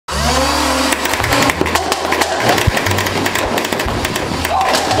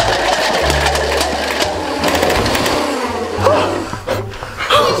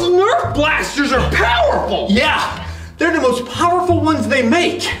they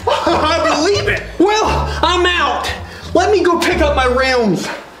make. I believe it. Well, I'm out. Let me go pick up my rounds.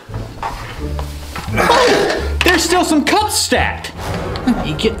 Oh, there's still some cups stacked. Let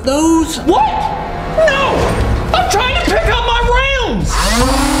me get those. What? No! I'm trying to pick up my rounds!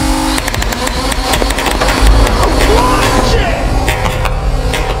 Watch it!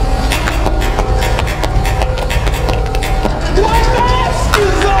 My mask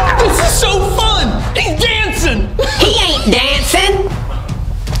is off! This is so fun! He's dancing! He ain't dancing.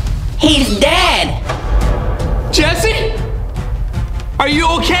 He's dead. Jesse? Are you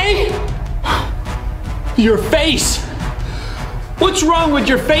okay? Your face. What's wrong with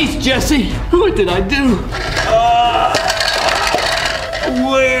your face, Jesse? What did I do?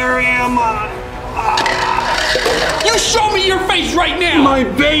 Where am I? You show me your face right now! My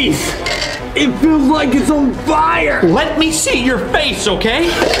face. It feels like it's on fire. Let me see your face, okay?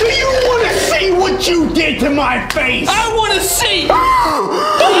 Do you want to see what you did to my face? I want to see!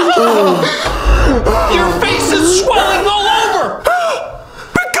 Your face is swelling all over!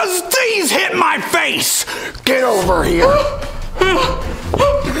 Because these hit my face. Get over here.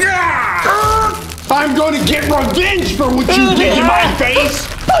 I'm going to get revenge for what you did to my face.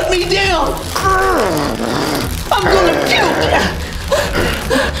 Put me down! I'm gonna puke!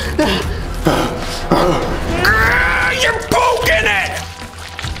 You're poking it!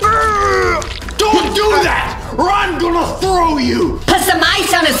 Don't do that, or I'm gonna throw you! Put some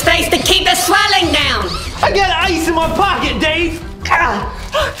ice on his face to keep the swelling down. I got ice in my pocket, Dave!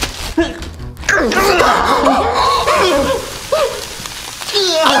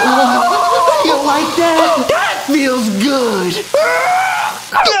 You like that? That feels good!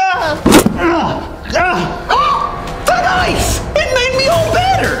 That ice! It made me all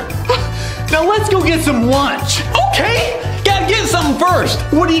better! Now let's go get some lunch. Okay, gotta get something first.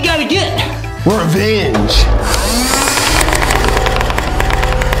 What do you gotta get? Revenge!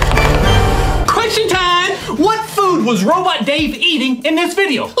 Question time! What food was Robot Dave eating in this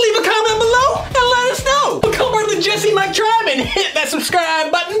video? Leave a comment below and let us know. Become part of the Jesse Mike tribe and hit that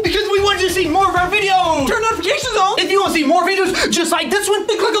subscribe button because we want you to see more of our videos. Turn notifications on. If you want to see more videos just like this one,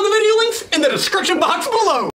 then click on the video links in the description box below.